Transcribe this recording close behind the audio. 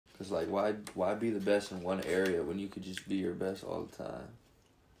Cause like, why be the best in one area when you could just be your best all the time?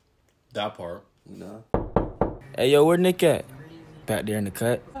 That part. You know? Hey, yo, where Nick at? Back there in the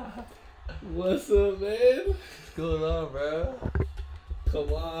cut. What's up, man? What's going on, bro?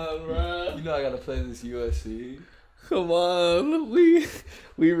 Come on, bro. You know I gotta play this USC. Come on, we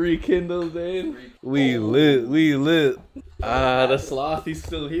rekindled, man. We lit. The sloth, he's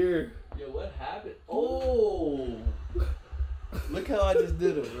still here. Yo, what happened? Oh, look how I just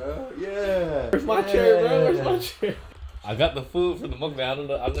did it, bro. Yeah. Where's my chair, bro? Where's my chair? I got the food for the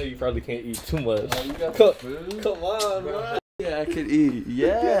mukbang. I know you probably can't eat too much. Oh, you got the food? Come on, bro. Yeah, I could eat.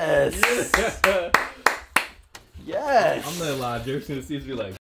 Yes. Yes. I'm not lying. Jason seems to be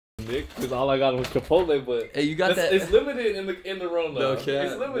like, Nick, because all I got was Chipotle, but hey, you got that? It's limited in the room though. No cap.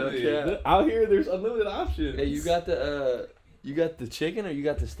 It's limited. No cap. Out here, there's unlimited options. Hey, you got the chicken or you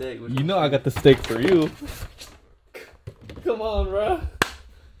got the steak? You know I got the steak for you. Come on, bro.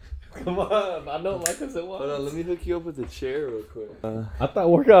 Come on. I know like I said once. Hold on, let me hook you up with the chair real quick. I thought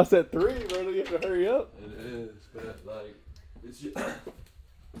workouts at 3, bro. You have to hurry up. It is, but like, it's just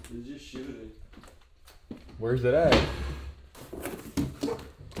shooting. Where's it at?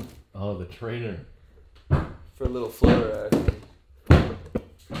 Oh, the trainer. For a little flutter action.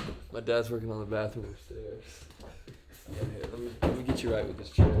 My dad's working on the bathroom upstairs. Yeah, here, let me get you right with this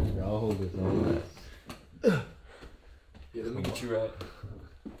chair. I'll hold this on. Yeah, let me get you right.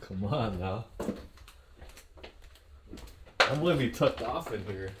 Come on now. I'm gonna be tucked off in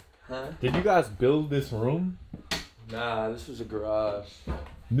here. Huh? Did you guys build this room? Nah, this was a garage.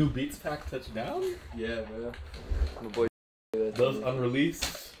 New Beats Pack touchdown? Yeah, bro. My boy. Those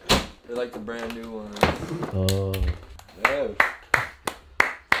unreleased? They're like the brand new ones. Oh. Yeah.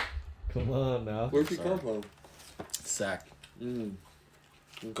 Come on now. Where'd you come from? Sac. Okay.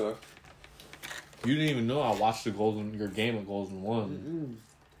 You didn't even know I watched your game at Golden One.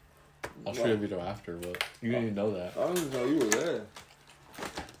 I'll show you a video after, but you didn't even know that. I didn't know you were there.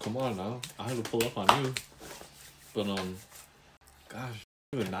 Come on now. I had to pull up on you. But, gosh,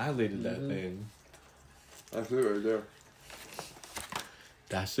 you annihilated that thing. That's it right there.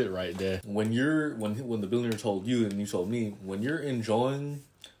 That's it right there. When the billionaire told you and you told me, when you're enjoying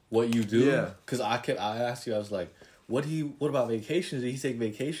what you do, because I asked you, I was like, what about vacations? Did he take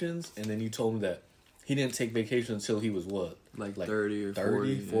vacations? And then you told me that he didn't take vacations until he was what? Like 30 or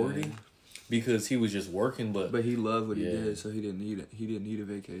 40? Yeah. Because he was just working, but he loved what he did, so he didn't need a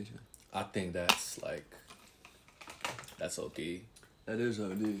vacation. I think that's OD. That is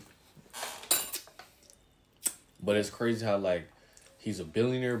OD. But it's crazy how he's a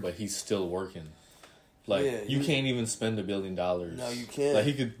billionaire, but he's still working. You can't even spend $1 billion. No, you can't.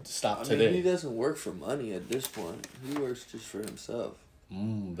 He could stop today. I mean, he doesn't work for money at this point. He works just for himself.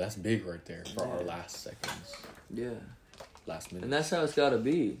 That's big right there for our last seconds. Yeah. Last minute. And that's how it's got to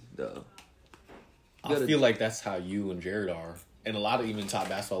be, though. I feel like that's how you and Jared are. And a lot of even top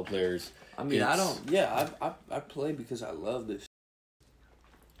basketball players. I mean, I don't... Yeah, I play because I love this.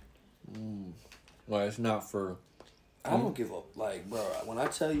 Well, it's not for... I don't give a... bro, when I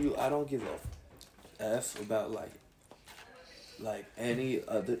tell you I don't give a F about, any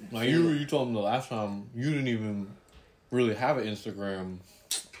other... Now, you told me the last time you didn't even really have an Instagram.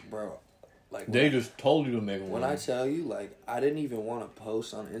 Bro, they just told you to make one. When I tell you, I didn't even want to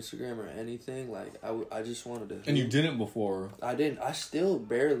post on Instagram or anything. I just wanted to... And you didn't before. I didn't. I still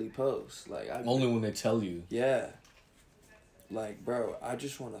barely post. Only when they tell you. Yeah. Bro, I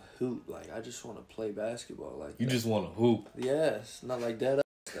just want to hoop. I just want to play basketball. You just want to hoop. Yes. Not like that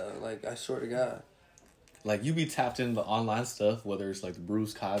stuff. I swear to God. You be tapped into the online stuff, whether it's the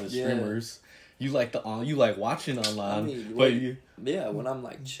Bruce, Kai, the streamers. You like watching online. I mean, when I'm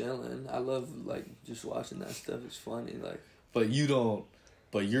chilling, I love just watching that stuff. It's funny. But you don't.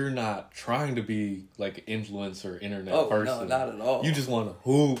 But you're not trying to be an influencer, internet person. No, not at all. You just want to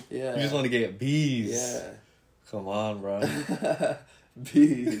hoop. Yeah. You just want to get bees. Yeah. Come on, bro.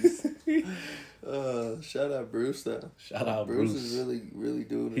 Bees. Shout out Bruce though. Shout out Bruce is really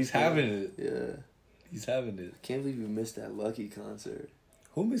doing it. He's having it. Yeah. He's having it. I can't believe you missed that Lucky concert.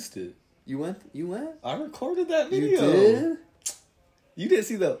 Who missed it? You went? I recorded that video. You did? You didn't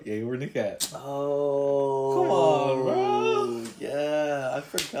see that? Yeah, where Nick at? Oh. Come on, bro. Yeah, I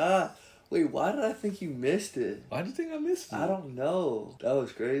forgot. Wait, why did I think you missed it? Why do you think I missed it? I don't know. That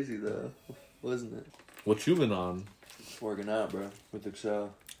was crazy though, wasn't it? What you been on? Working out, bro, with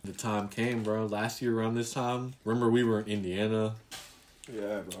Excel. The time came, bro. Last year around this time, remember we were in Indiana?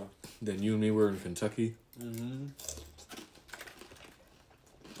 Yeah, bro. Then you and me were in Kentucky.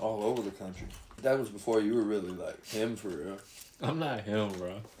 All over the country. That was before you were really him for real. I'm not him,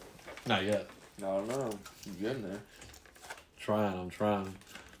 bro. Not yet. I don't know. You getting there. I'm trying.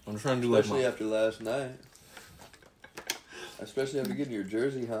 I'm trying to do especially after last night. Especially after getting your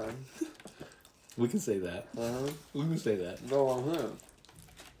jersey hung. We can say that. We can say that. No, I'm here.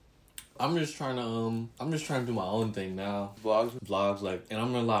 I'm just trying to do my own thing now. Vlogs, like, and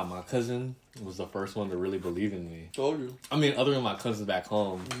I'm gonna lie, my cousin was the first one to really believe in me. Told you. I mean, other than my cousins back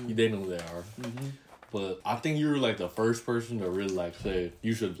home, they know who they are. Mm-hmm. But I think you were like the first person to really like say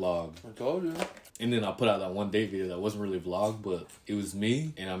you should vlog. I told you. And then I put out that one date video that wasn't really a vlog, but it was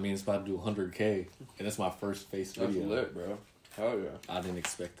me, and I mean it's about to do 100K, and it's my first face video. That's lit, bro. Hell yeah. I didn't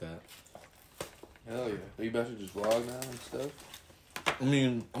expect that. Hell yeah. Are you about to just vlog now and stuff? I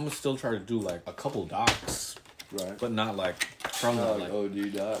mean, I'm gonna still try to do like a couple docs, right? But not like from like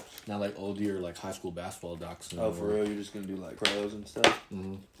OD docs, not like OD or like high school basketball docs. Oh, for real? You're just gonna do like pros and stuff?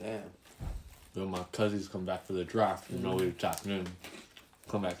 Mm-hmm. Damn. When my cousins come back for the draft, you know we're tapping in.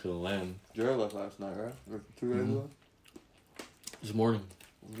 Come back to the land. Jared left last night, right? Or 2 days ago? This morning.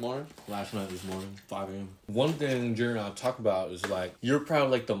 This morning? Last night, this morning, 5 a.m. One thing Jared and I talk about is like, you're probably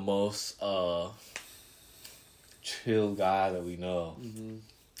like the most chill guy that we know. Mm-hmm.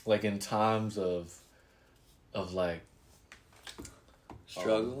 Like in times of like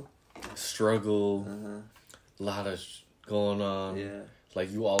struggle, a lot of going on. Yeah. Like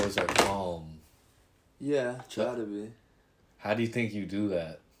you always are calm. Yeah, try to be. How do you think you do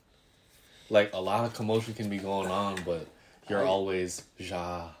that? Like, a lot of commotion can be going on, but you're always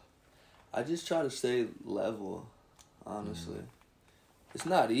ja. I just try to stay level, honestly. It's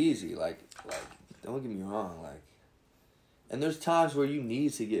not easy, like, don't get me wrong, like, and there's times where you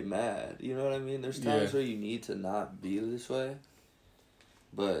need to get mad, you know what I mean? There's times where you need to not be this way,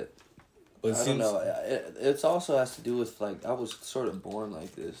 but I don't know. It also has to do with, like, I was sort of born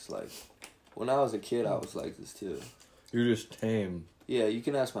like this, like, when I was a kid, I was like this, too. You're just tame. Yeah, you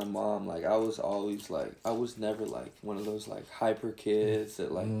can ask my mom. Like, I was always, like... I was never, like, one of those, like, hyper kids that,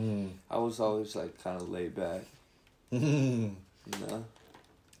 like... I was always, like, kind of laid back. You know?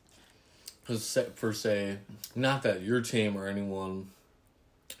 For say, not that you're tame or anyone,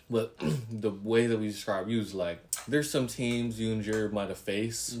 but the way that we describe you is, like... There's some teams you and Jared might have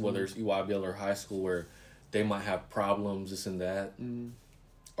faced, whether it's EYBL or high school, where they might have problems, this and that,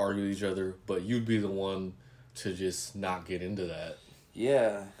 argue with each other, but you'd be the one to just not get into that.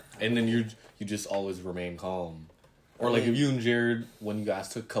 Yeah. And then you just always remain calm. Or like if you and Jared, when you guys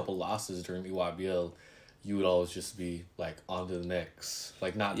took a couple losses during EYBL, you would always just be like on to the next,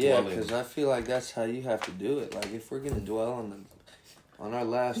 like not dwelling. Yeah, because I feel like that's how you have to do it. Like if we're gonna dwell on our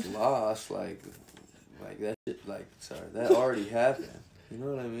last loss, like that shit, like that already happened. You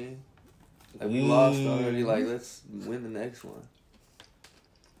know what I mean? Like we lost already. Like let's win the next one.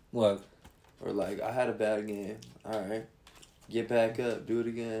 What? Or like I had a bad game. All right, get back up, do it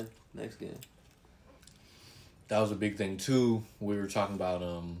again, next game. That was a big thing too. We were talking about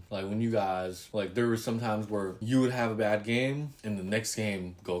like when you guys like there were some times where you would have a bad game and the next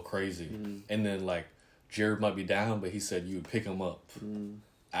game go crazy, and then like Jared might be down, but he said you would pick him up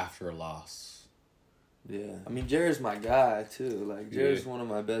after a loss. Yeah, I mean Jared's my guy too. Like Jared's one of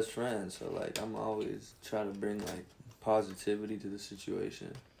my best friends, so like I'm always trying to bring like positivity to the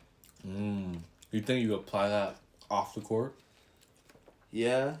situation. You think you apply that off the court?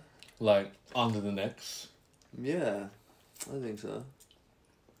 Yeah. Like onto the next? Yeah, I think so.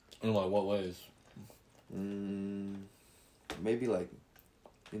 In like what ways? Maybe like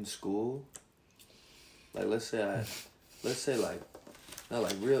in school. Like let's say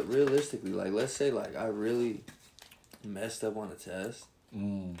realistically, like let's say like I really messed up on a test.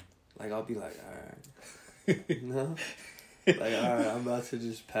 Like I'll be like, all right, you know, like all right, I'm about to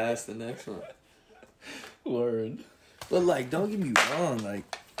just pass the next one. Word. But like, don't get me wrong,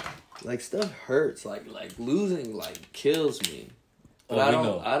 like stuff hurts. Like losing like kills me. But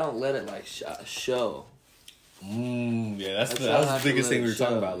I don't let it like show. Yeah, that's the biggest thing we were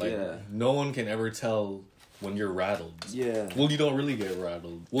talking about. Like no one can ever tell when you're rattled. Yeah. Well, you don't really get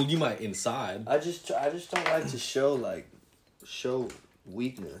rattled. Well, you might inside. I just don't like to show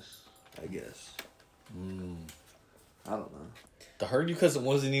weakness, I guess. I don't know. The hurt you because it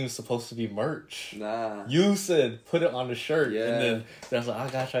wasn't even supposed to be merch. Nah. You said put it on the shirt. Yeah. And then I was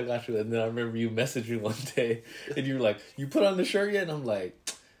like, I got you. And then I remember you messaged me one day and you were like, you put on the shirt yet? And I'm like,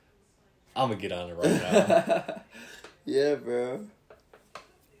 I'm going to get on it right now. Yeah, bro.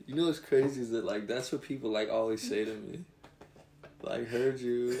 You know what's crazy is that like that's what people like always say to me. Like, heard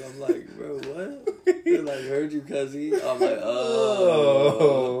you. I'm like, bro, what? They're like, heard you, cuzzy. I'm like,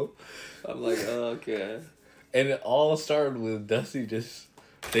 oh. I'm like, oh, okay. And it all started with Dusty just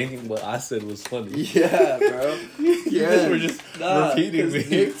thinking what I said was funny. Yeah, bro. Yeah, we're just repeating me.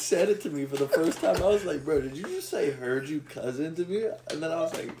 Nick said it to me for the first time. I was like, bro, did you just say "heard you, cousin" to me? And then I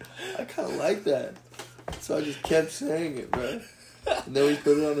was like, I kind of like that. So I just kept saying it, bro. And then we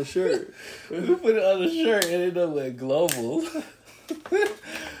put it on a shirt. We put it on a shirt and it went global.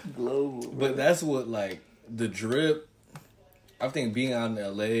 Global. Bro. But that's what, like, the drip. I think being out in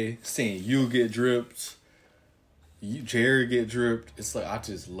LA, seeing you get dripped, Jared get dripped, it's like I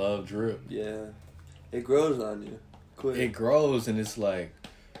just love drip. Yeah. It grows on you. Quick. It grows, and it's like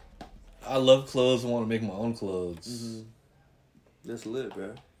I love clothes. I want to make my own clothes. Mm-hmm. That's lit,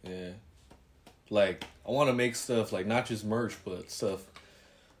 bro. Yeah. Like, I want to make stuff, like, not just merch, but stuff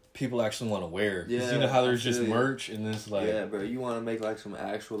people actually want to wear. Because you know how there's just merch, and it's like... Yeah, bro. You want to make, like, some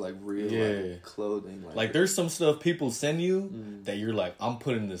actual, like, real like, clothing. Like, there's some stuff people send you that you're like, I'm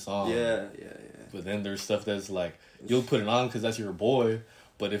putting this on. Yeah. But then there's stuff that's like, you'll put it on because that's your boy.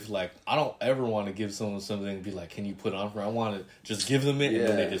 But if, like, I don't ever want to give someone something and be like, can you put it on for me? I want to just give them it and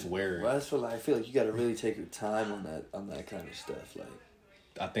then they just wear it. Well, that's what, like, I feel like you got to really take your time on that kind of stuff. Like,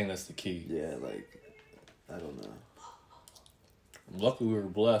 I think that's the key. Yeah, like, I don't know. Luckily, we were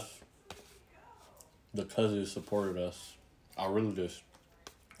blessed. The cousins supported us. I really just,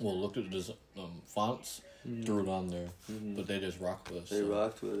 looked at the fonts, threw it on there. Mm-hmm. But they just rocked with us. They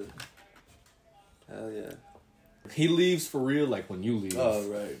rocked with it. Hell yeah. He leaves for real, like, when you leave. Oh,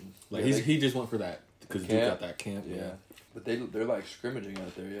 right. Like, he just went for that. Because you got that camp. Yeah. But they're, like, scrimmaging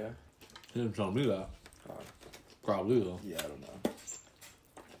out there, yeah? He didn't tell me that. Probably, though. Yeah, I don't know.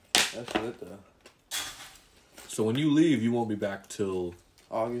 That's lit, though. So when you leave, you won't be back till...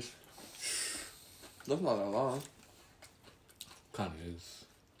 August. That's not that long. Kind of is.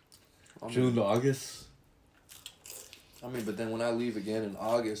 June to August? I mean, but then when I leave again in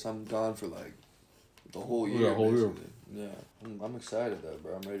August, I'm gone for, like, the whole year. Yeah, the whole year. Yeah. I'm excited, though,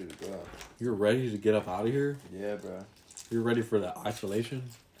 bro. I'm ready to go. You're ready to get up out of here? Yeah, bro. You're ready for that isolation?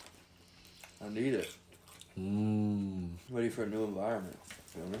 I need it. Ready for a new environment.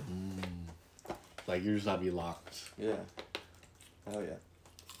 Feel me? Like, you're just not be locked. Yeah. Hell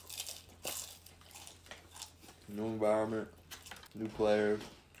yeah. New environment, new players,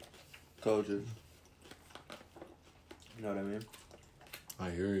 coaches. You know what I mean? I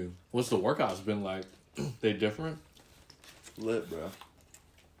hear you. What's the workouts been like? They different? Lit, bro.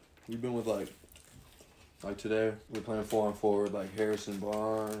 We've been with, like today, we're playing 4-on-4 with, like, Harrison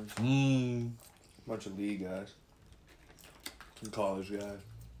Barnes. Bunch of league guys. Some college guys.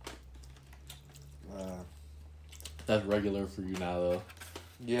 That's regular for you now, though.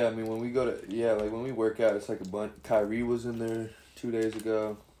 Yeah, I mean, when we when we work out, it's like a bunch. Kyrie was in there 2 days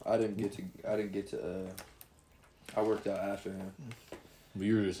ago. I didn't get to. I worked out after him. But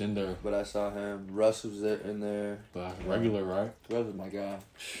you were just in there. But I saw him. Russ was in there. But that's regular, right? Russ is my guy.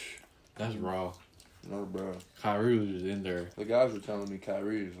 That's raw. No, bro. Kyrie was just in there. The guys were telling me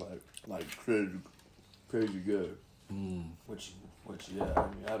Kyrie is like crazy good. Which yeah. I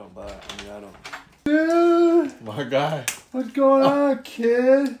mean, I don't buy it. I mean, I don't. Dude, my guy. What's going on,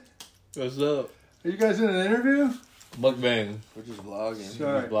 kid? What's up? Are you guys in an interview? Mukbang. We're just vlogging.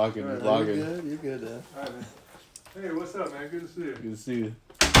 Sorry. Just vlogging. Sorry. Vlogging. You're good, All right, man. Hey, what's up, man? Good to see you. Good to see you.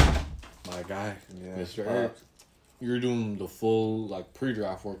 My guy. Yeah. Mr. Eric. You're doing the full, like,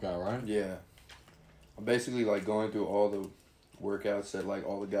 pre-draft workout, right? Yeah. I'm basically, like, going through all the workouts that, like,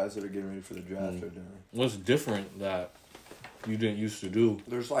 all the guys that are getting ready for the draft are doing. What's different that you didn't used to do?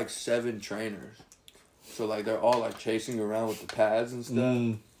 There's, like, 7 trainers. So, like, they're all, like, chasing around with the pads and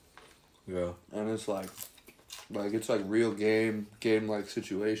stuff. Yeah. And it's, like, it's, like, real game-like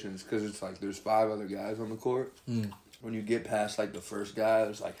situations. Because it's, like, there's 5 other guys on the court. When you get past, like, the first guy,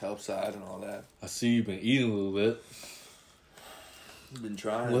 there's, like, help side and all that. I see you've been eating a little bit. I've been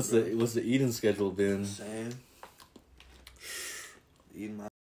trying. What's the eating schedule been? Same. Eating my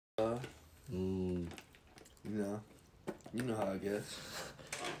You know how it gets.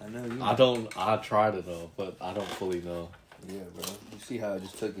 I know you know. I tried it though, but I don't fully know. Yeah, bro. You see how I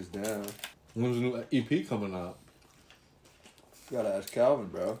just took this down. When's the new EP coming out? Gotta ask Calvin,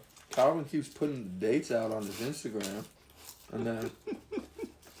 bro. Calvin keeps putting dates out on his Instagram, and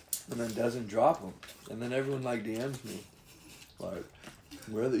then doesn't drop them. And then everyone, like, DMs me, like,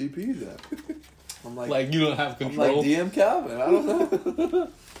 where are the EPs at? I'm like, you don't have control. I'm like, DM Calvin. I don't know.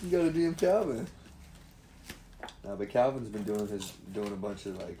 You gotta DM Calvin. Nah, but Calvin's been doing a bunch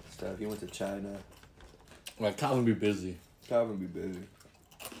of, like, stuff. He went to China. Like, Calvin be busy. Calvin be busy.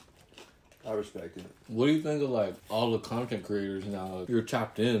 I respect it. What do you think of, like, all the content creators now? You're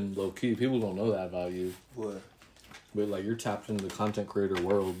tapped in, low key. People don't know that about you. What? But, like, you're tapped into the content creator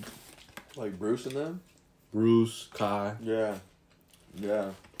world. Like Bruce and them? Bruce, Kai. Yeah.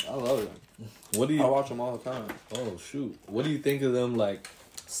 Yeah, I love it. What do you? I watch them all the time. Oh shoot! What do you think of them like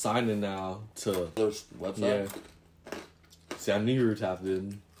signing now to Those websites. Yeah. See, I knew you were tapped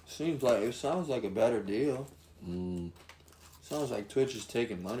in. It sounds like a better deal. Sounds like Twitch is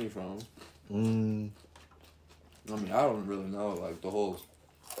taking money from them. I mean, I don't really know like the whole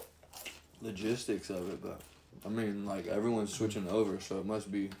logistics of it, but I mean, like everyone's switching over, so it must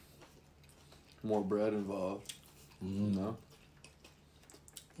be more bread involved. You know?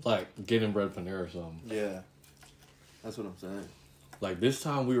 Like getting bread Panera or something. Yeah, that's what I'm saying. Like this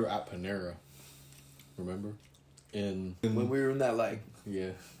time we were at Panera. Remember? In When we were in that like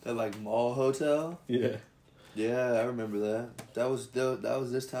mall hotel. Yeah. Yeah, I remember that. That was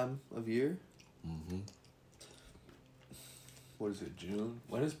this time of year. What is it? June?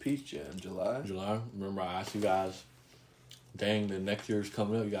 When is Peach Jam? July. Remember I asked you guys, dang, the next year's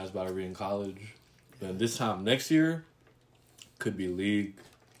coming up. You guys about to be in college. Then this time next year could be league.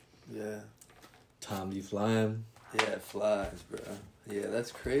 Yeah. Time be flying. Yeah, it flies, bro. Yeah,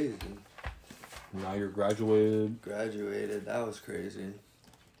 that's crazy. Now you're graduated. That was crazy.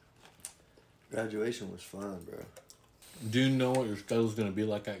 Graduation was fun, bro. Do you know what your schedule's gonna be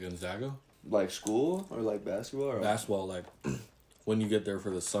like at Gonzaga? Like school or like basketball? Or Basketball, like when you get there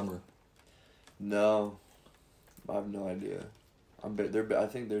for the summer. No, I have no idea. I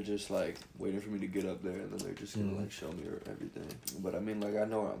think they're just like waiting for me to get up there, and then they're just gonna like show me everything. But I mean, like I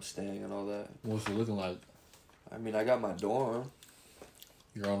know where I'm staying and all that. What's it looking like? I mean, I got my dorm.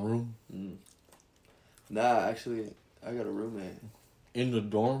 Your own room? Nah, actually, I got a roommate. In the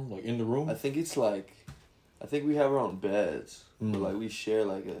dorm, like in the room? I think we have our own beds, but like we share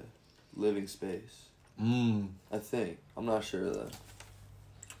like a living space. I think. I'm not sure though.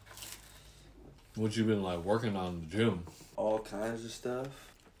 What you been like working on in the gym? All kinds of stuff.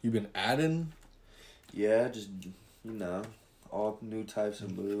 You been adding? Yeah, just all new types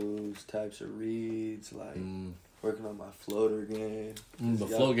of moves, types of reads, like working on my floater game. The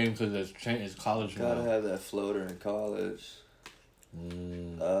float game because it's changed. It's college now. Gotta have that floater in college.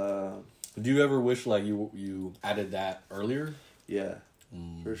 Do you ever wish like you added that earlier? Yeah,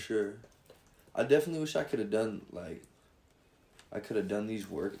 for sure. I definitely wish I could have done these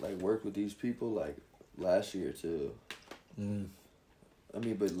worked with these people like last year too. I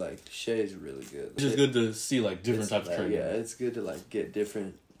mean, but like Shay's really good. It's just good to see like different types of training. Yeah, it's good to like get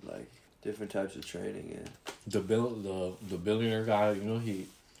different types of training in. The billionaire guy, you know, he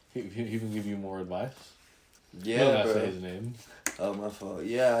can give you more advice. Yeah, bro. Say his name. Oh, my fault.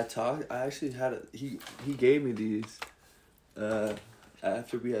 Yeah, I actually had he gave me these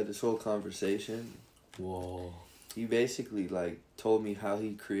after we had this whole conversation. Whoa. He basically like told me how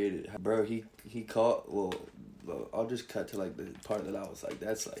he created. Bro, he called. Well, I'll just cut to like the part that I was like,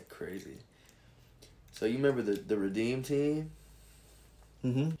 that's like crazy. So you remember the Redeem team?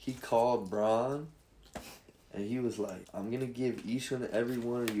 He called Braun, and he was like, I'm going to give each and every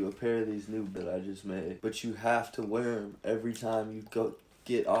one of you a pair of these new that I just made. But you have to wear them every time you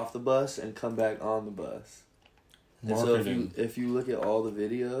get off the bus and come back on the bus. Marketing. And so if you look at all the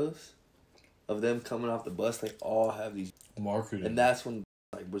videos of them coming off the bus, they all have these. Marketing. And that's when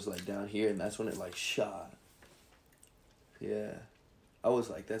was like down here, and that's when it like shot. Yeah. I was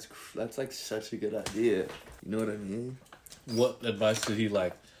like, that's like such a good idea. You know what I mean? What advice did he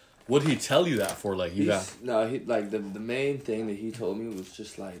like? What did he tell you that for? Like he like the main thing that he told me was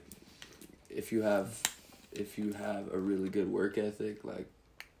just like, if you have a really good work ethic, like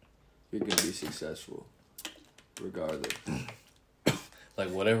you're gonna be successful, regardless. Like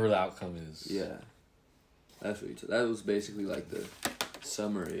whatever the outcome is. Yeah, that's what that was basically like the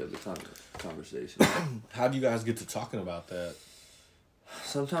summary of the conversation. How do you guys get to talking about that?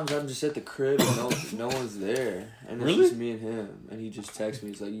 Sometimes I'm just at the crib and no one's there, and it's just me and him. And he just texts me.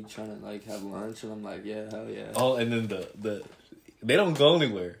 He's like, "You trying to like have lunch?" And I'm like, "Yeah, hell yeah." Oh, and then the they don't go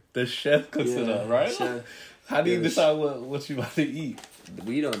anywhere. The chef cooks it up, right? Chef, how do you decide what you about to eat?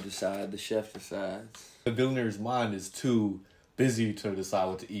 We don't decide. The chef decides. The billionaire's mind is too busy to decide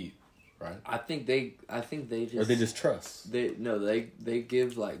what to eat, right? I think they just or they just trust. They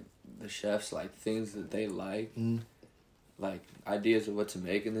give like the chefs like things that they like. Like ideas of what to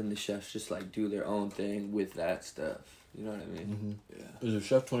make, and then the chefs just like do their own thing with that stuff. You know what I mean? Yeah. Is a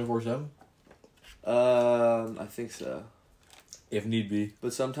chef 24/7? I think so. If need be.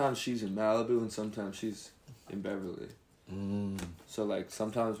 But sometimes she's in Malibu, and sometimes she's in Beverly. So like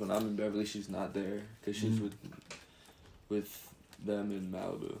sometimes when I'm in Beverly, she's not there because she's with them in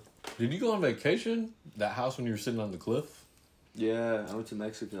Malibu. Did you go on vacation? That house when you were sitting on the cliff? Yeah, I went to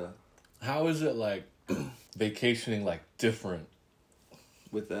Mexico. How is it like vacationing like different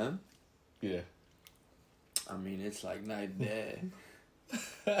with them? Yeah. I mean, it's like night and day.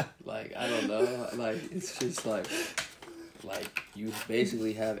 Like, I don't know. Like, it's just like you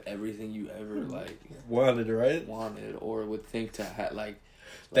basically have everything you ever like wanted, right? Wanted or would think to have, like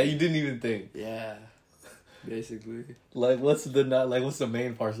that you didn't even think. Yeah, basically. Like, what's the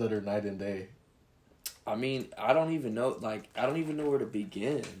main parts that are night and day? I mean, I don't even know. Like, I don't even know where to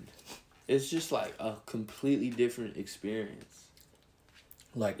begin. It's just like a completely different experience.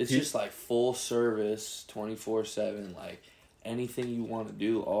 Like, it's just like full service, 24/7. Like, anything you want to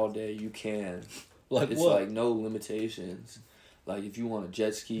do all day, you can. Like, it's what? Like no limitations. Like, if you want to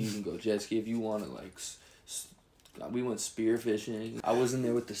jet ski, you can go jet ski. If you want to we went spear fishing. I was in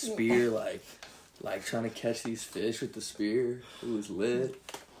there with the spear, like trying to catch these fish with the spear. It was lit.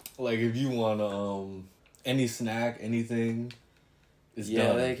 Like, if you want any snack, anything, it's done.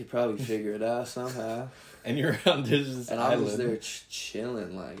 Yeah, they could probably figure it out somehow. And you're on this and island. I was there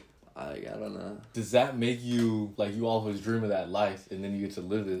chilling, like, I don't know. Does that make you, like, you always dream of that life, and then you get to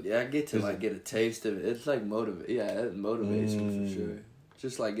live it? Yeah, I get to, get a taste of it. It's, like, it motivates me for sure.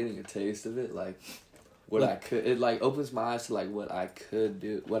 Just, like, getting a taste of it, like, what I could, it, like, opens my eyes to, like, what I could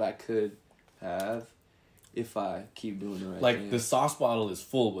do, what I could have if I keep doing the right thing. The sauce bottle is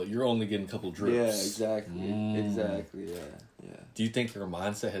full, but you're only getting a couple drips. Yeah, exactly. Exactly, yeah. Do you think your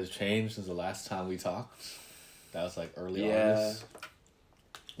mindset has changed since the last time we talked? That was, like, early August.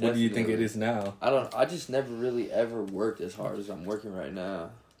 What do you think it is now? I just never really ever worked as hard as I'm working right now.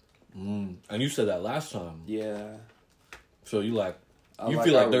 And you said that last time. Yeah. So you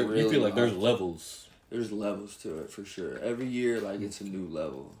feel like there's levels. There's levels to it for sure. Every year, like, it's a new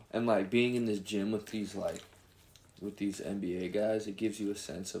level. And, like, being in this gym with these NBA guys, it gives you a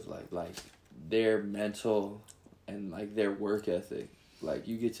sense of like their mental and, like, their work ethic. Like,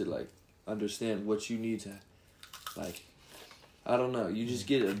 you get to, like, understand what you need to, like, I don't know. You just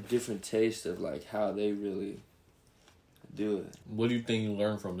get a different taste of, like, how they really do it. What do you think you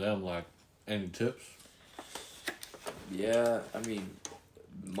learned from them? Like, any tips? Yeah, I mean,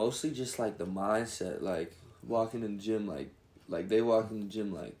 mostly just, like, the mindset. Like, walking in the gym, like they walk in the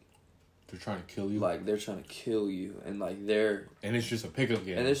gym, like, they're trying to kill you? Like, they're trying to kill you. And, like, And it's just a pickup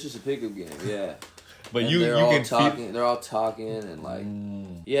game. Yeah. But they're all talking and, like,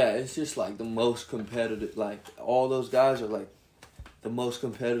 yeah, it's just, like, the most competitive, like, all those guys are, like, the most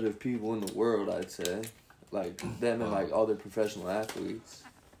competitive people in the world, I'd say. Like, them and, like, all their professional athletes.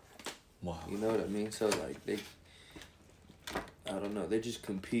 Wow. You know what I mean? So, like, I don't know, they just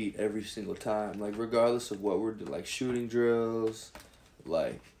compete every single time. Like, regardless of what we're doing, like, shooting drills,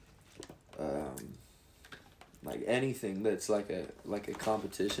 like anything that's like a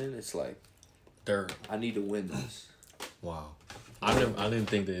competition, it's like, I need to win this. Wow. I didn't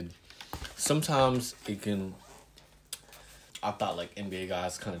think that. Sometimes it can. I thought, like, NBA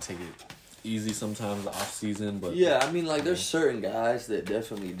guys kind of take it easy sometimes off season, but yeah, I mean, like, there's certain guys that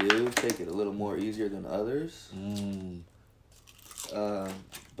definitely do take it a little more easier than others.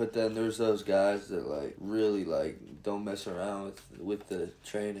 But then there's those guys that, like, really, like, don't mess around with the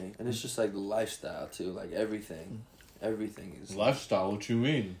training, and it's just like the lifestyle too. Like, everything is lifestyle. What you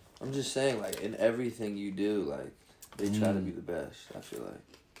mean? I'm just saying, like, in everything you do, like, they try to be the best. I feel like,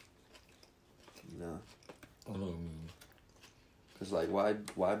 you know. I don't mean. Cause, like,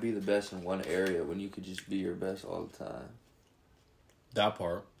 why be the best in one area when you could just be your best all the time? That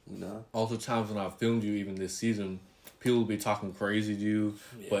part. You know? All the times when I filmed you, even this season, people will be talking crazy to you,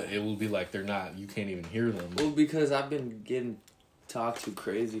 but it will be like they're not, you can't even hear them. Well, because I've been getting talked to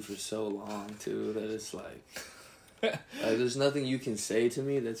crazy for so long, too, that it's like, there's nothing you can say to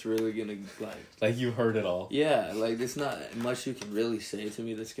me that's really gonna, like, you heard it all. Yeah, like, there's not much you can really say to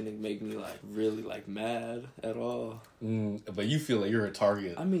me that's gonna make me, like, really, like, mad at all. But you feel like you're a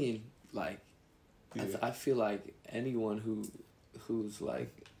target. I mean, like, I feel like anyone who's,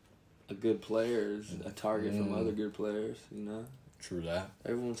 like, a good player is a target from other good players, you know? True that.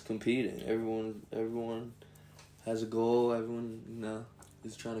 Everyone's competing. Everyone has a goal. Everyone, you know,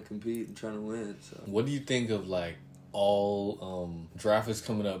 is trying to compete and trying to win. So, what do you think of, like, all draft is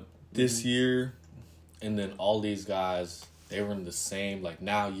coming up this year, and then all these guys, they were in the same, like,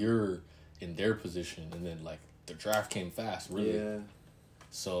 now you're in their position, and then, like, the draft came fast, really. Yeah.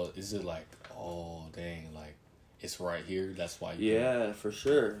 So is it like, oh dang, like, it's right here, that's why you can... for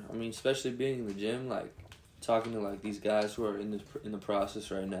sure. I mean, especially being in the gym, like, talking to, like, these guys who are in the process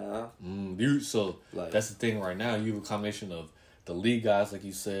right now. So like, that's the thing right now. You have a combination of the league guys, like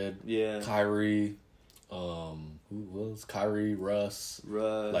you said. Yeah. Kyrie, who was Kyrie, Russ,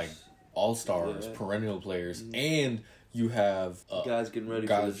 like, all-stars, perennial players, and you have guys getting ready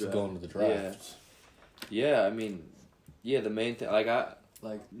for the draft. Going to the draft. Yeah, I mean, the main thing, like,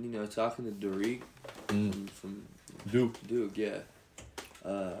 you know, talking to Derek from Duke, yeah.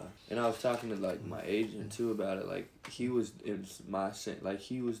 And I was talking to like my agent too about it. Like he was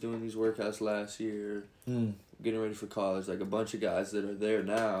he was doing these workouts last year, getting ready for college. Like a bunch of guys that are there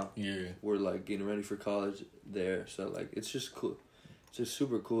now, were like getting ready for college there. So like it's just cool. It's a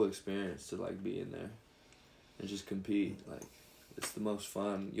super cool experience to like be in there and just compete. Like it's the most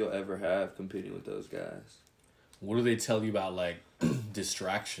fun you'll ever have competing with those guys. What do they tell you about like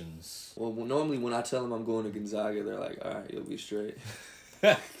distractions? Well, normally when I tell them I'm going to Gonzaga, they're like, "All right, you'll be straight,"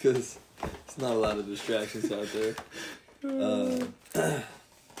 because it's not a lot of distractions out there.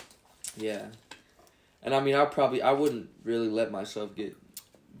 Yeah, and I mean, I wouldn't really let myself get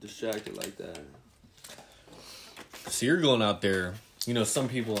distracted like that. So you're going out there. You know, some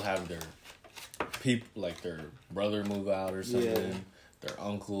people have their like their brother move out or something, their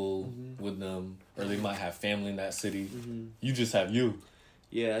uncle with them, or they might have family in that city. You just have you.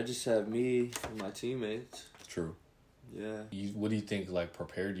 Yeah, I just have me and my teammates. True. Yeah. What do you think like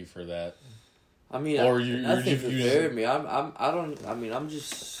prepared you for that? I mean, nothing prepared me. I'm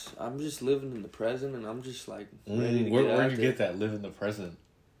just living in the present, and I'm just like ready to get out there. Where did you get that? Live in the present.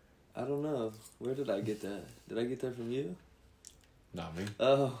 I don't know. Where did I get that? Did I get that from you? Not me.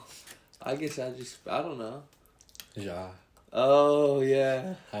 Oh, I guess I don't know. Yeah. Oh,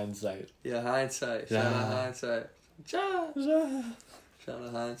 yeah. Hindsight. Yeah, hindsight. Ja. Shout out hindsight. Shout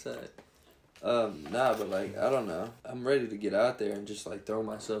out hindsight. Nah, but like, I don't know. I'm ready to get out there and just like throw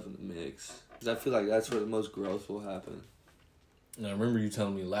myself in the mix. Because I feel like that's where the most growth will happen. And I remember you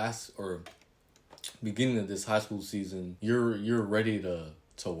telling me beginning of this high school season, you're ready to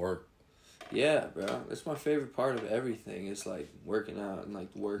work. Yeah, bro. That's my favorite part of everything. It's like working out and like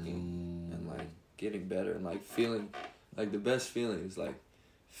working and like getting better and like feeling like the best feeling is like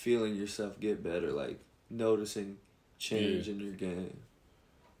feeling yourself get better, like noticing change in your game.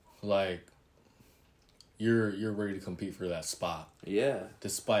 Like you're ready to compete for that spot. Yeah.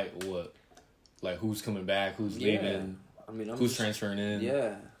 Despite what, like who's coming back, who's leaving, I mean, who's transferring in.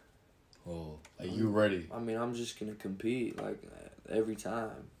 Yeah. Oh, like you ready? I mean, I'm just gonna compete like every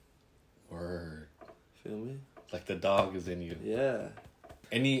time. Word. Feel me? Like the dog is in you. Yeah.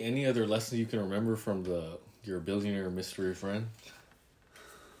 Any other lessons you can remember from your billionaire mystery friend?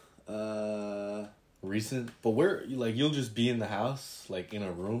 Recent, but where you'll just be in the house, like in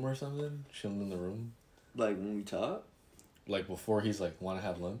a room or something, chilling in the room. Like when we talk. Like before he's like want to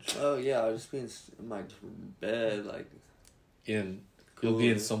have lunch. Oh yeah, I'll just be in my bed like. You'll be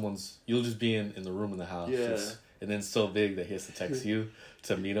in you'll just be in the room in the house. Yeah. And then it's so big that he has to text you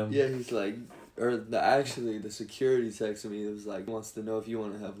to meet him. Yeah, he's like, the security texted me. It was like, wants to know if you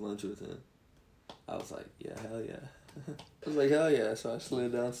want to have lunch with him. I was like, yeah, hell yeah. I was like, hell yeah. So I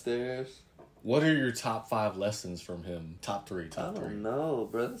slid downstairs. What are your top 5 lessons from him? Top 3. I don't know,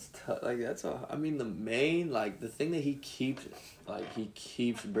 bro. That's all. I mean, the main, like, the thing that he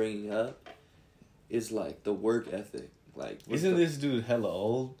keeps bringing up is like the work ethic. Like, isn't this dude hella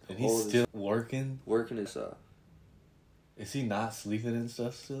old and he's still working? Working his stuff. Is he not sleeping and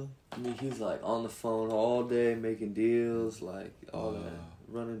stuff still? I mean, he's like on the phone all day making deals, like all that,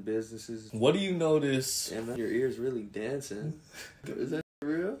 running businesses. What do you notice? And your ears really dancing. Is that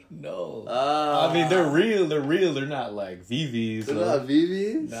real? No. I mean, they're real. They're not like VVs. They're not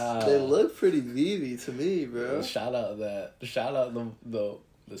VVs? Nah. They look pretty VV to me, bro. Shout out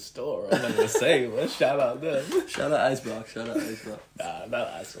the store. I'm not gonna say, but shout out them. Shout out Icebox. Nah, not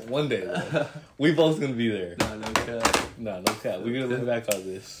Icebox. One day, though. We both gonna be there. Nah, no cap. No cap. We're gonna look back on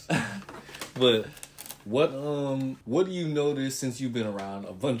this. But what do you notice since you've been around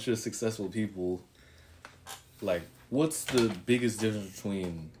a bunch of successful people? Like, what's the biggest difference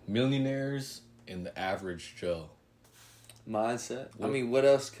between millionaires and the average Joe? Mindset. I mean, what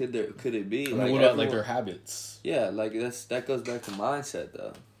else could it be? I mean, what about like their habits? Yeah, like that goes back to mindset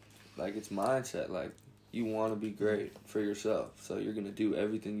though. Like it's mindset. Like you want to be great for yourself, so you're gonna do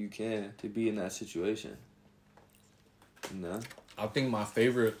everything you can to be in that situation. You know? I think my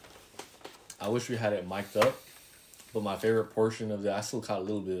favorite. I wish we had it mic'd up, but my favorite portion of that, I still caught a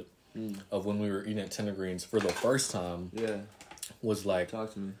little bit of when we were eating at Tender Greens for the first time. Yeah. Was like,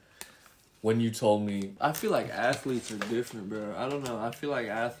 talk to me. When you told me... I feel like athletes are different, bro. I don't know. I feel like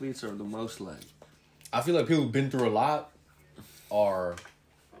athletes are the most like... I feel like people who've been through a lot are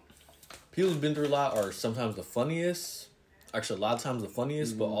sometimes the funniest. Actually, a lot of times the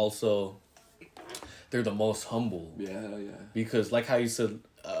funniest, but also they're the most humble. Yeah, hell yeah. Because like how you said,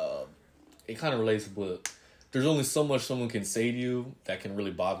 it kind of relates, but there's only so much someone can say to you that can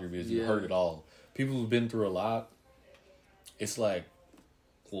really bother you because you heard it all. People who've been through a lot, it's like...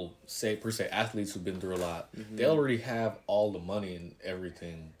 well, say per se athletes who've been through a lot, they already have all the money and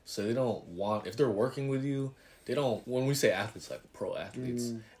everything. So they don't want, if they're working with you, they don't, when we say athletes, like pro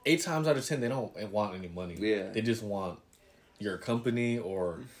athletes, 8 times out of 10, they don't want any money. Yeah. They just want your company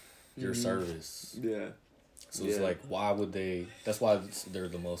or your service. Yeah. So it's like, why would they, that's why they're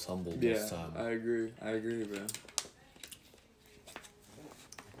the most humble most time. I agree, bro.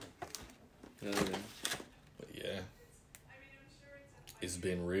 Hell yeah. But yeah. It's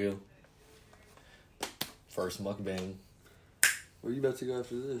been real. First mukbang. Where you about to go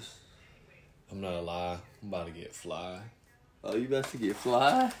after this? I'm not gonna lie. I'm about to get fly. Oh, you about to get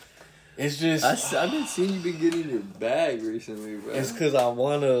fly? It's just... I've been seeing you been getting your bag recently, bro. It's because I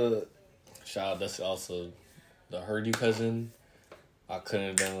want to... Shout out, that's also the Heard You cousin. I couldn't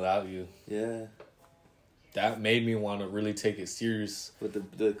have done without you. Yeah. That made me want to really take it serious.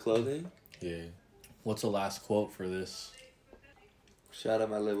 With the clothing? Yeah. What's the last quote for this? Shout out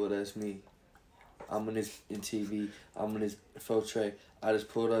my label, that's me. I'm in TV. I'm in this faux tray. I just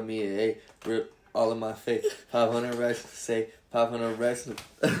pulled on me a rip all in my face. 500 racks, say 500 racks.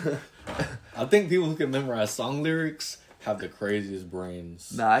 I think people who can memorize song lyrics have the craziest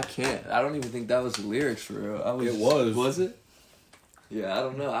brains. Nah, I can't. I don't even think that was the lyrics for real. It was. Was it? Yeah, I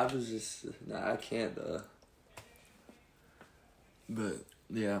don't know. I was just... Nah, I can't, But,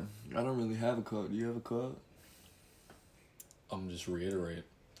 yeah, I don't really have a quote. Do you have a quote? I'm just reiterate.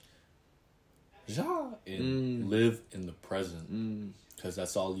 Ja, and live in the present. Because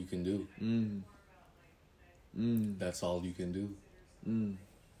that's all you can do. That's all you can do.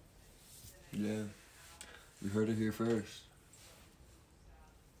 Yeah. You heard it here first.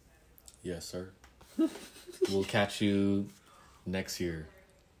 Yes, sir. We'll catch you next year.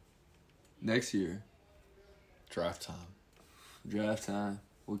 Next year. Draft time. Draft time.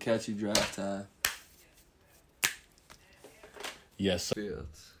 We'll catch you draft time. Yes, sir.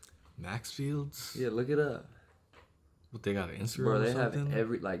 Fields. Max Fields? Yeah, look it up. What, they got an Instagram Bro, or they something? have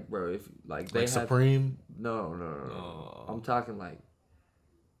every, like, bro, if, like, they like have... Supreme? No. Oh. I'm talking, like,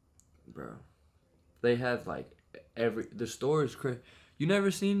 bro, they have, like, the store is crazy. You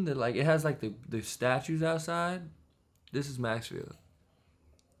never seen the, like, it has, like, the statues outside? This is Maxfield.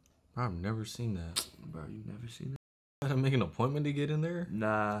 I've never seen that. Bro, you've never seen I gotta make an appointment to get in there?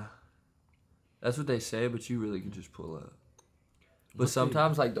 Nah. That's what they say, but you really can just pull up. But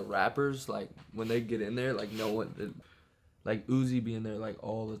sometimes, like, the rappers, like, when they get in there, like, no one... Like, Uzi be in there, like,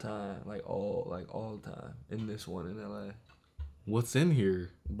 all the time. Like, all the time. In this one in L.A. What's in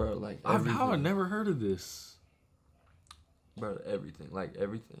here? Bro, like, I've everything. never heard of this. Bro, everything. Like,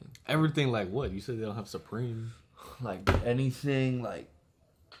 everything. Everything like what? You said they don't have Supreme. Like, anything, like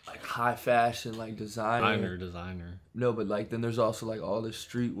high fashion, like, designer. Designer. No, but, like, then there's also, like, all this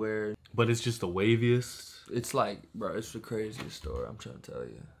streetwear. But it's just the waviest. It's, like, bro, it's the craziest store, I'm trying to tell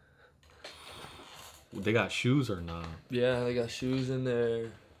you. They got shoes or not? Yeah, they got shoes in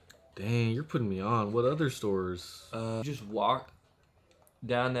there. Dang, you're putting me on. What other stores? You just walk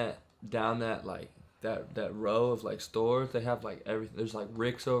down that like that row of like stores. They have like everything. There's like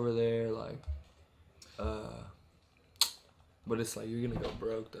Rick's over there, like but it's like you're gonna go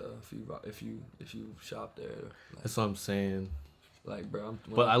broke though if you shop there. Like, That's what I'm saying. Like, bro,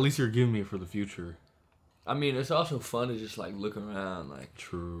 but at least you're giving me it for the future. I mean, it's also fun to just like look around, like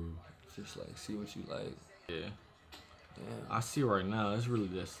True. just like see what you like. Yeah. Yeah. I see right now. It's really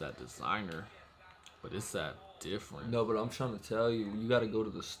just that designer, but it's that different. No, but I'm trying to tell you, you gotta go to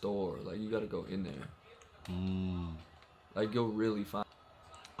the store. Like, you gotta go in there. Like, you'll really find.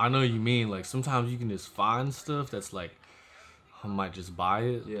 I know what you mean. Like, sometimes you can just find stuff that's like, I might just buy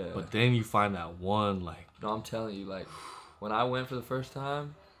it. Yeah. But then you find that one, like. No, I'm telling you, like, when I went for the first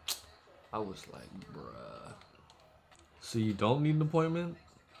time, I was like, bruh. So you don't need an appointment?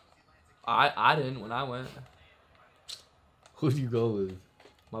 I didn't when I went. Who'd you go with?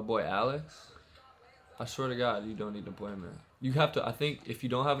 My boy Alex. I swear to God, you don't need an appointment. You have to, I think, if you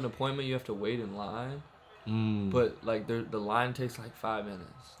don't have an appointment, you have to wait in line. But, like, the line takes, like, 5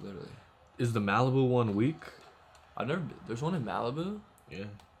 minutes, literally. Is the Malibu one week? I've never been. There's one in Malibu? Yeah.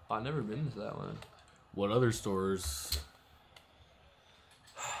 I've never been to that one. What other stores?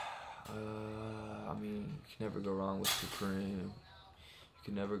 I mean, you can never go wrong with Supreme. You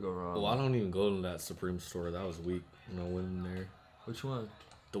can never go wrong. Well, I don't even go to that Supreme store. That was weak when I went in there. Which one?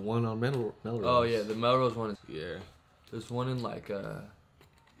 The one on Melrose. Oh, yeah, the Melrose one. Yeah. There's one in, like,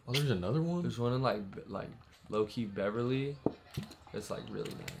 Oh, there's another one? there's one in, like low-key Beverly. It's, like,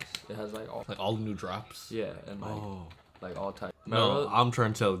 really nice. It has, like, all... Like all the new drops? Yeah, and, like, Oh. like all types. No, I'm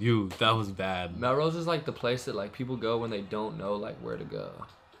trying to tell you, that was bad. Melrose is, like, the place that, like, people go when they don't know, like, where to go.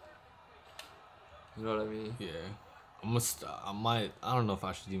 You know what I mean? Yeah. I don't know if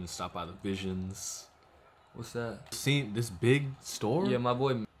I should even stop by the Visions. What's that? Seen this big store? Yeah, my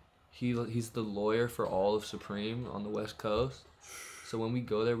boy, he's the lawyer for all of Supreme on the West Coast. So when we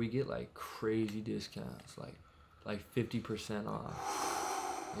go there, we get like crazy discounts, like 50%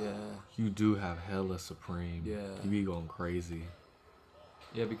 off. Yeah. You do have hella Supreme. Yeah. You be going crazy.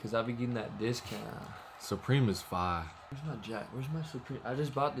 Yeah, because I be getting that discount. Supreme is fire. Where's my jacket? Where's my Supreme? I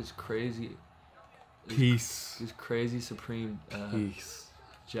just bought this crazy. Peace. This crazy Supreme Peace.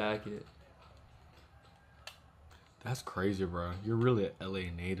 jacket. That's crazy, bro. You're really an LA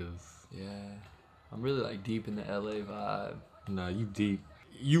native. Yeah. I'm really like deep in the LA vibe. Nah, you deep.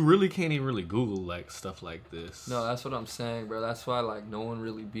 You really can't even really Google like stuff like this. No, that's what I'm saying, bro. That's why like no one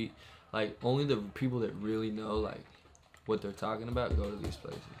really like only the people that really know like what they're talking about go to these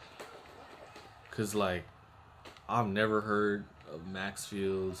places. Cause like I've never heard of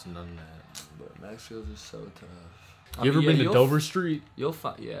Maxfield's, none of that. But Maxfield's is so tough. You ever been to Dover Street? You'll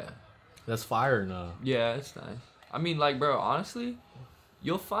find, yeah. That's fire now. Yeah, it's nice. I mean, like, bro, honestly,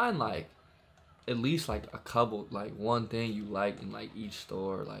 you'll find like at least like a couple, like one thing you like in like each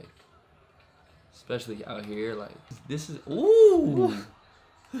store, like especially out here. Like this is ooh,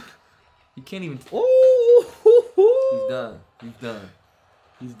 you can't even. Ooh, he's done. He's done.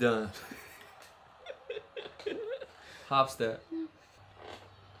 He's done. Hop step.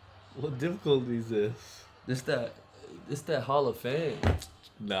 What difficulty is this? This that Hall of Fame.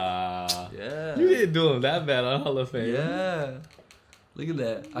 Nah. Yeah. You didn't do him that bad on Hall of Fame. Yeah. Look at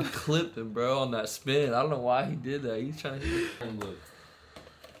that. I clipped him, bro, on that spin. I don't know why he did that. He's trying to Look.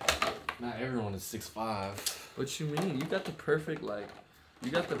 Not everyone is 6'5". What you mean? You got the perfect, like,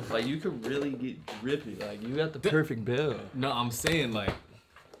 you got the, like, you could really get drippy. Like, you got the perfect build. No, I'm saying, like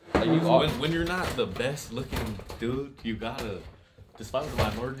you when you're not the best looking dude, you gotta, despite what the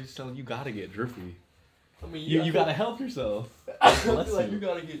minority's telling you, gotta get drippy. I mean, You gotta help yourself. I feel like you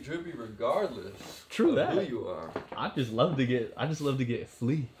gotta get drippy regardless. True of that. who you are. I just love to get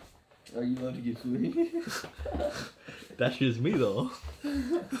flea. Oh, you love to get flea? That's just me though.